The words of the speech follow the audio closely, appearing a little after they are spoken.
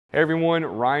Hey everyone,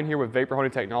 Ryan here with Vapor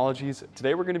Honing Technologies.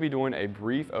 Today we're going to be doing a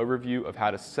brief overview of how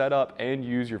to set up and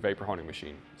use your vapor honing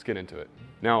machine. Let's get into it.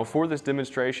 Now for this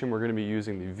demonstration we're going to be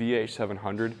using the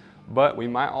VH700, but we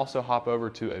might also hop over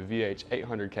to a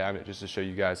VH800 cabinet just to show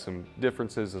you guys some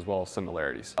differences as well as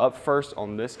similarities. Up first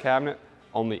on this cabinet,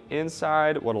 on the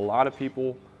inside, what a lot of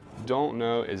people don't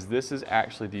know is this is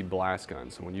actually the blast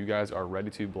gun. So when you guys are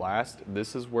ready to blast,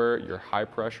 this is where your high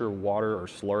pressure water or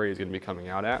slurry is going to be coming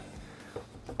out at.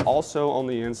 Also on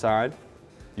the inside,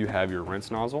 you have your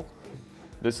rinse nozzle.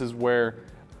 This is where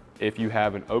if you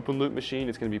have an open loop machine,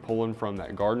 it's going to be pulling from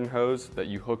that garden hose that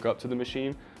you hook up to the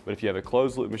machine. But if you have a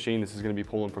closed loop machine, this is going to be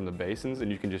pulling from the basins,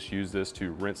 and you can just use this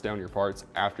to rinse down your parts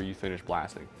after you finish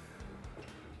blasting.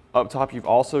 Up top, you've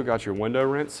also got your window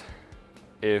rinse.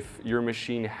 If your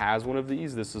machine has one of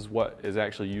these, this is what is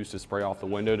actually used to spray off the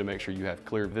window to make sure you have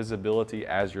clear visibility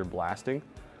as you're blasting.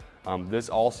 This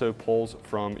also pulls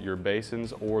from your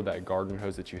basins or that garden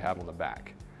hose that you have on the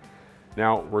back.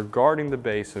 Now, regarding the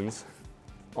basins,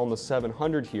 on the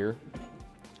 700 here,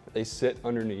 they sit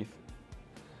underneath.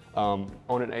 On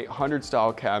an 800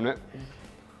 style cabinet,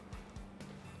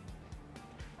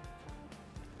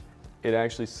 it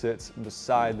actually sits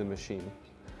beside the machine.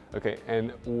 Okay,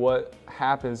 and what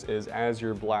happens is as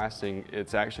you're blasting,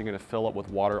 it's actually going to fill up with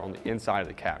water on the inside of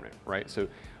the cabinet, right? So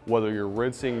whether you're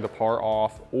rinsing the part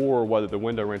off or whether the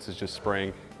window rinse is just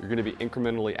spraying, you're going to be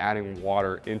incrementally adding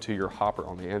water into your hopper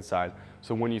on the inside.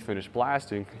 So when you finish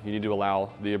blasting, you need to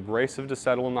allow the abrasive to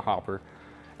settle in the hopper.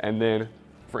 And then,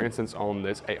 for instance, on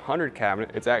this 800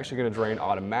 cabinet, it's actually going to drain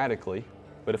automatically.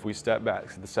 But if we step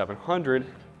back to the 700,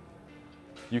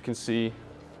 you can see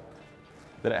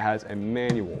that it has a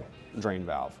manual drain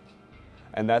valve.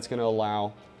 And that's going to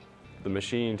allow the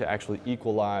machine to actually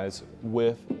equalize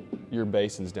with your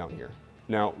basins down here.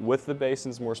 Now, with the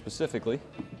basins more specifically,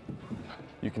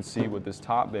 you can see with this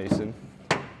top basin,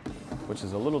 which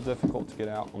is a little difficult to get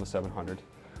out on the 700,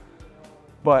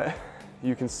 but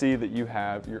you can see that you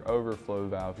have your overflow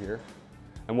valve here.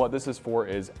 And what this is for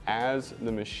is as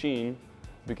the machine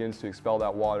begins to expel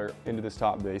that water into this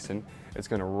top basin, it's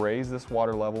going to raise this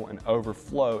water level and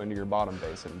overflow into your bottom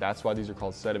basin. That's why these are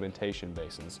called sedimentation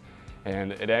basins.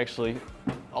 And it actually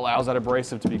allows that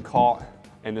abrasive to be caught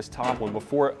in this top one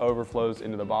before it overflows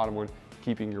into the bottom one,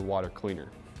 keeping your water cleaner.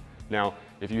 Now,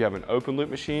 if you have an open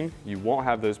loop machine, you won't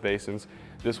have those basins.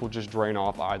 This will just drain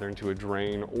off either into a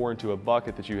drain or into a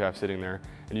bucket that you have sitting there,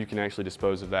 and you can actually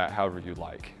dispose of that however you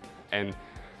like. And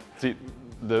see,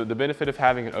 the benefit of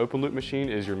having an open loop machine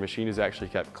is your machine is actually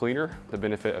kept cleaner. The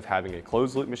benefit of having a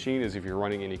closed loop machine is if you're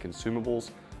running any consumables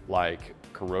like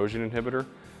corrosion inhibitor,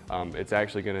 it's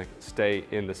actually going to stay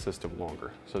in the system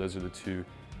longer. So those are the two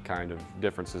kind of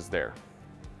differences there.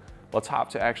 Let's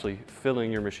hop to actually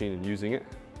filling your machine and using it.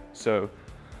 So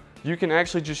you can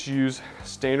actually just use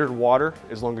standard water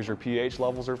as long as your pH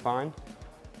levels are fine.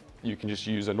 You can just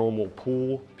use a normal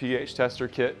pool pH tester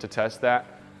kit to test that.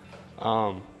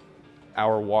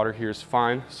 Our water here is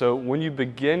fine. So when you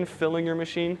begin filling your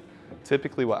machine,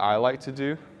 typically what I like to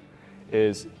do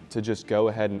is to just go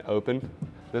ahead and open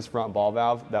this front ball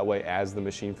valve. That way as the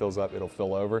machine fills up, it'll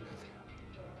fill over.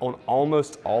 On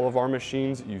almost all of our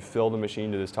machines, you fill the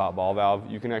machine to this top ball valve.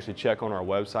 You can actually check on our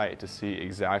website to see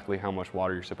exactly how much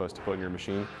water you're supposed to put in your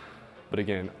machine. But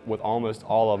again, with almost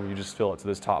all of them, you just fill it to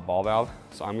this top ball valve.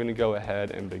 So I'm gonna go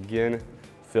ahead and begin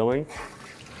filling.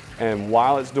 And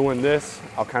while it's doing this,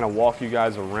 I'll kind of walk you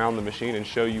guys around the machine and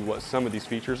show you what some of these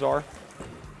features are,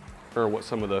 or what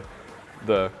some of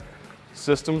the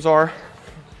systems are.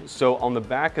 So on the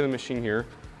back of the machine here,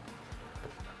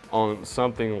 on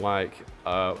something like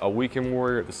a Weekend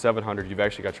Warrior at the 700, you've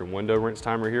actually got your window rinse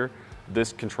timer here.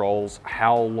 This controls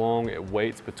how long it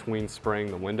waits between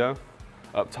spraying the window.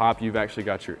 Up top, you've actually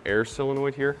got your air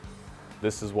solenoid here.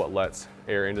 This is what lets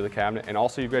air into the cabinet. And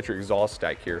also you've got your exhaust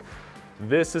stack here.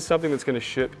 This is something that's going to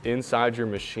ship inside your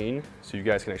machine, so you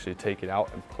guys can actually take it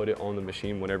out and put it on the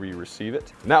machine whenever you receive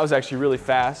it. And that was actually really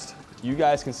fast. You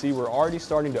guys can see we're already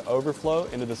starting to overflow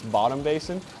into this bottom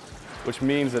basin, which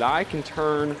means that I can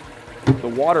turn the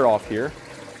water off here.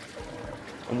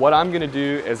 And what I'm going to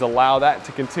do is allow that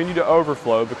to continue to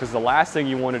overflow, because the last thing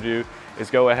you want to do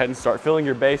is go ahead and start filling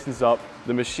your basins up.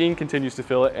 The machine continues to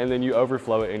fill it, and then you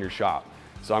overflow it in your shop.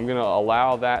 So I'm going to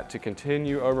allow that to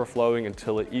continue overflowing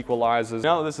until it equalizes.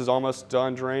 Now that this is almost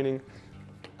done draining,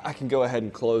 I can go ahead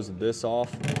and close this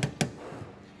off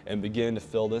and begin to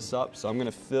fill this up. So I'm going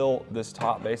to fill this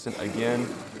top basin again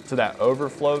to that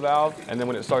overflow valve, and then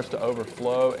when it starts to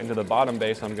overflow into the bottom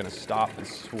basin, I'm going to stop and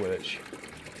switch.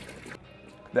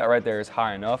 That right there is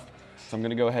high enough. So I'm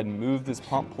going to go ahead and move this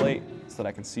pump plate so that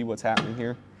I can see what's happening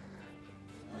here.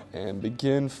 and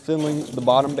begin filling the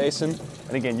bottom basin.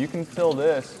 And again, you can fill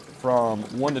this from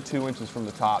 1 to 2 inches from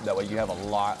the top. That way you have a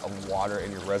lot of water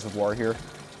in your reservoir here.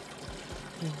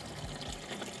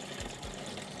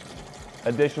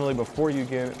 Additionally, before you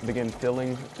begin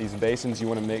filling these basins, you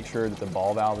want to make sure that the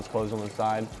ball valve is closed on the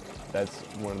side. That's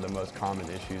one of the most common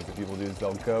issues that people do is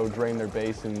they'll go drain their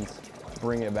basins,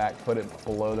 bring it back, put it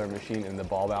below their machine, and the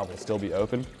ball valve will still be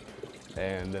open,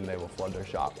 and then they will flood their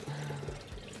shop.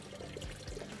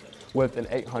 With an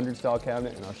 800 style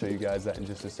cabinet, and I'll show you guys that in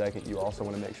just a second, you also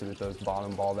want to make sure that those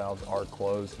bottom ball valves are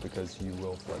closed because you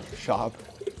will flood your shop.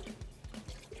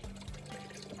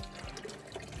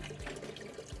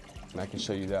 And I can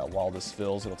show you that while this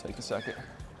fills, it'll take a second.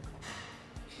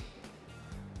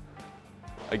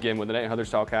 Again, with an 800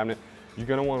 style cabinet, you're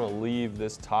gonna wanna leave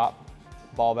this top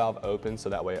ball valve open so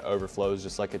that way it overflows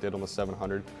just like it did on the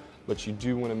 700, but you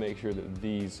do wanna make sure that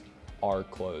these are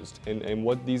closed. And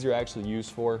what these are actually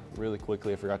used for, really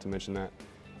quickly, I forgot to mention that,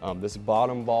 this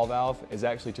bottom ball valve is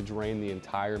actually to drain the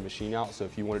entire machine out. So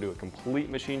if you wanna do a complete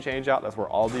machine change out, that's where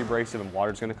all the abrasive and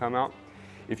water is gonna come out.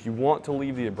 If you want to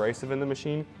leave the abrasive in the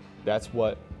machine, that's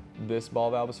what this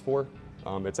ball valve is for.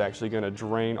 It's actually going to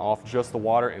drain off just the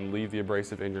water and leave the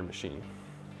abrasive in your machine.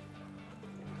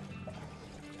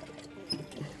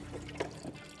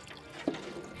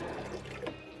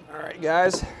 All right,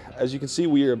 guys, as you can see,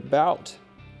 we are about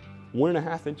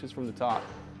 1.5 inches from the top.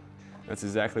 That's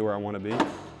exactly where I want to be.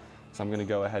 So I'm going to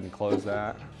go ahead and close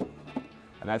that.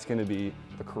 And that's going to be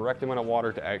the correct amount of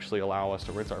water to actually allow us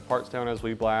to rinse our parts down as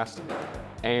we blast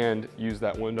and use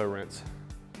that window rinse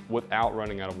without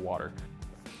running out of water.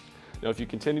 Now, if you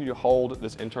continue to hold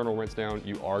this internal rinse down,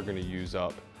 you are going to use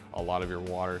up a lot of your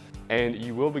water, and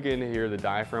you will begin to hear the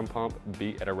diaphragm pump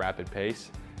beat at a rapid pace.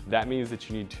 That means that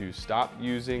you need to stop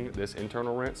using this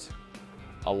internal rinse,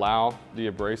 allow the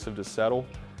abrasive to settle,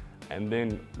 and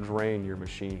then drain your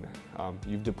machine.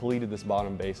 You've depleted this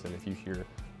bottom basin if you hear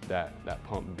that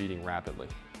pump beating rapidly.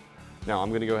 Now, I'm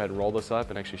going to go ahead and roll this up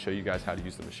and actually show you guys how to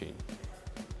use the machine.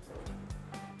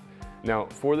 Now,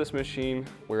 for this machine,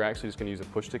 we're actually just going to use a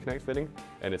push to connect fitting,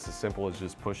 and it's as simple as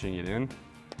just pushing it in.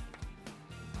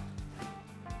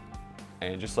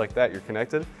 And just like that, you're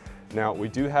connected. Now, we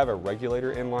do have a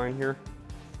regulator in line here.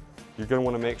 You're going to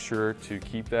want to make sure to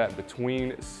keep that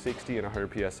between 60 and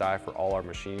 100 PSI for all our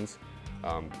machines.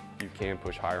 You can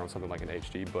push higher on something like an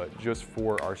HD, but just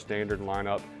for our standard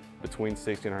lineup, between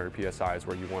 60 and 100 PSI is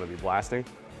where you want to be blasting.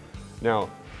 Now,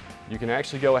 you can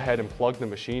actually go ahead and plug the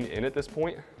machine in at this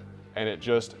point. And it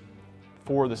just,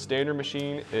 for the standard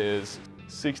machine, is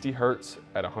 60 hertz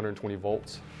at 120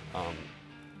 volts.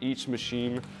 Each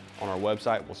machine on our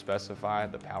website will specify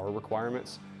the power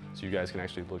requirements, so you guys can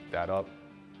actually look that up.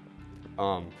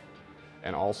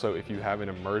 And also, if you have an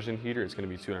immersion heater, it's gonna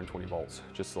be 220 volts,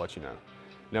 just to let you know.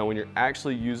 Now, when you're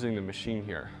actually using the machine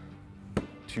here,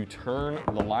 to turn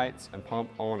the lights and pump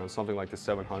on something like the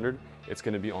 700, it's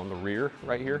gonna be on the rear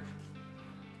right here.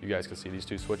 You guys can see these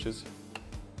two switches.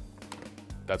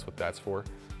 That's what that's for,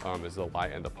 is the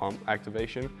light and the pump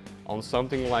activation. On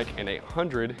something like an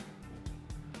 800,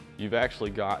 you've actually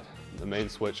got the main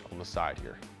switch on the side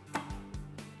here.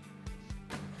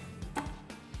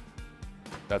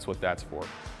 That's what that's for.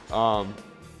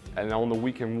 And on the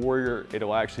Weekend Warrior,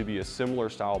 it'll actually be a similar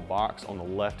style box on the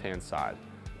left-hand side.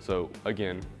 So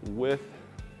again, with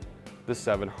the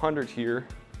 700 here,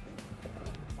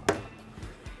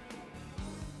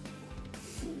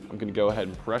 I'm gonna go ahead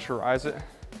and pressurize it.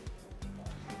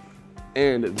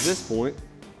 And at this point,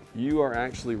 you are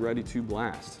actually ready to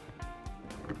blast.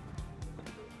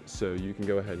 So you can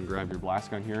go ahead and grab your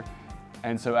blast gun here.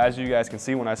 And so as you guys can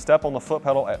see, when I step on the foot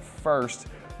pedal at first,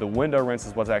 the window rinse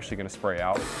is what's actually gonna spray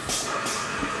out.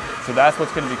 So that's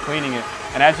what's gonna be cleaning it.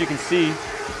 And as you can see,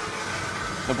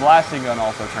 the blasting gun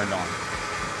also turned on.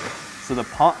 So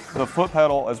the foot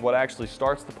pedal is what actually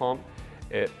starts the pump.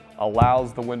 It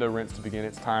allows the window rinse to begin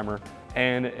its timer,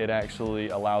 and it actually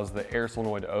allows the air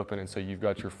solenoid to open, and so you've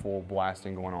got your full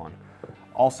blasting going on.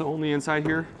 Also on the inside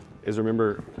here is,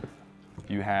 remember,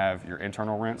 you have your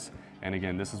internal rinse, and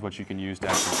again, this is what you can use to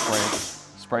actually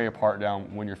spray a part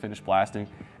down when you're finished blasting.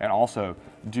 And also,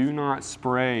 do not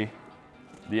spray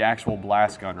the actual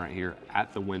blast gun right here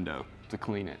at the window to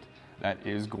clean it. That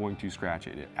is going to scratch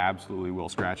it. It absolutely will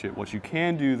scratch it. What you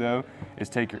can do though is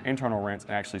take your internal rinse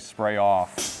and actually spray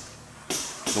off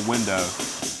the window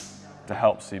to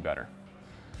help see better.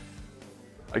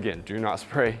 Again, do not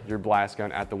spray your blast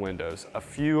gun at the windows. A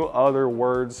few other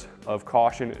words of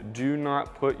caution: do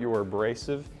not put your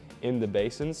abrasive in the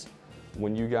basins.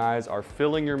 when you guys are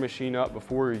filling your machine up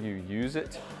before you use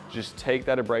it, just take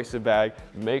that abrasive bag,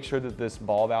 make sure that this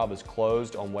ball valve is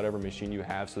closed on whatever machine you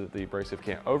have so that the abrasive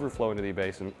can't overflow into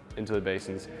the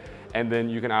basins. And then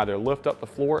you can either lift up the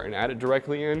floor and add it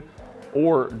directly in,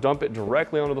 or dump it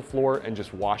directly onto the floor and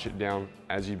just wash it down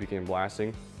as you begin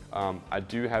blasting. I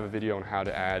do have a video on how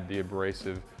to add the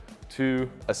abrasive to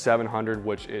a 700,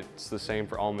 which it's the same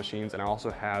for all machines. And I also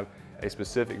have a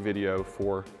specific video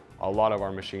for a lot of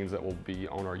our machines that will be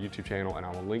on our YouTube channel, and I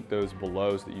will link those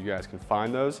below so that you guys can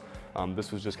find those.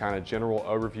 This was just kind of general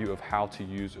overview of how to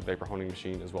use a vapor honing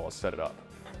machine as well as set it up.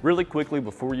 Really quickly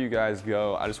before you guys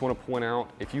go, I just want to point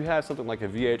out, if you have something like a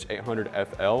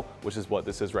VH700 FL, which is what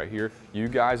this is right here, you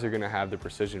guys are going to have the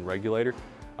precision regulator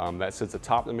that sits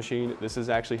atop the machine. This is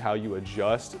actually how you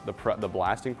adjust the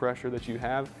blasting pressure that you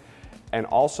have. And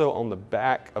also on the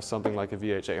back of something like a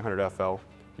VH700 FL,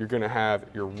 you're gonna have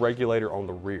your regulator on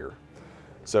the rear.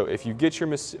 So if you get your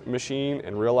machine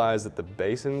and realize that the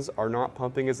basins are not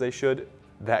pumping as they should,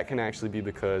 that can actually be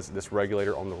because this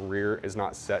regulator on the rear is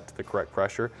not set to the correct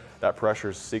pressure. That pressure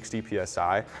is 60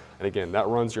 PSI. And again, that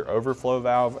runs your overflow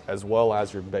valve as well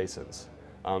as your basins.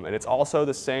 And it's also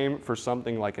the same for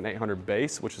something like an 800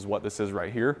 base, which is what this is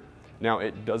right here. Now,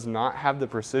 it does not have the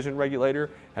precision regulator.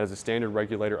 It has a standard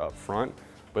regulator up front,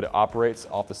 but it operates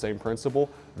off the same principle.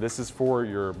 This is for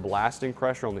your blasting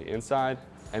pressure on the inside,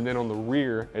 and then on the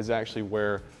rear is actually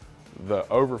where the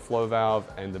overflow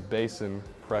valve and the basin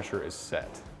pressure is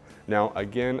set. Now,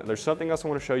 again, there's something else I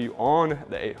want to show you on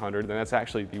the 800, and that's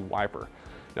actually the wiper.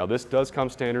 Now, this does come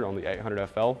standard on the 800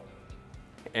 FL,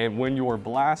 and when you're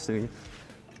blasting,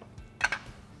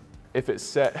 if it's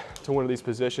set to one of these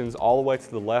positions, all the way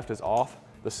to the left is off,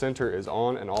 the center is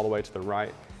on, and all the way to the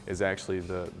right is actually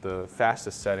the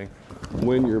fastest setting.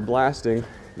 When you're blasting,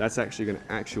 that's actually gonna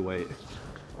actuate.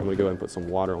 I'm gonna go ahead and put some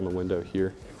water on the window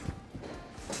here.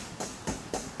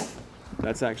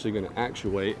 That's actually gonna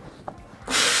actuate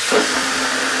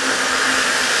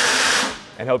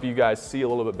and help you guys see a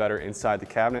little bit better inside the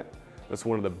cabinet. That's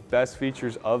one of the best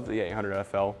features of the 800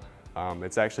 FL.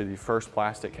 It's actually the first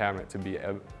plastic cabinet to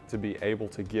be able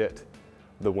to get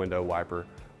the window wiper,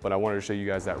 but I wanted to show you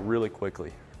guys that really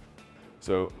quickly.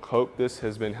 So hope this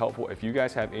has been helpful. If you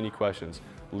guys have any questions,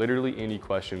 literally any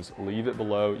questions, leave it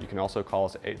below. You can also call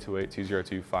us at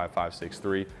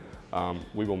 828-202-5563.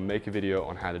 We will make a video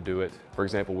on how to do it. For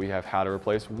example, we have how to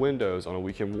replace windows on a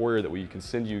weekend warrior that we can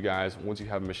send you guys once you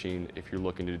have a machine if you're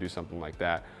looking to do something like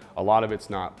that. A lot of it's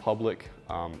not public,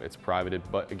 it's privated,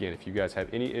 but again, if you guys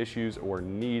have any issues or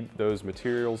need those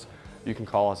materials, you can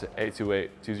call us at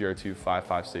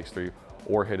 828-202-5563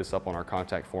 or hit us up on our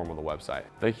contact form on the website.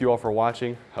 Thank you all for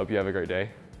watching. Hope you have a great day.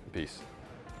 Peace.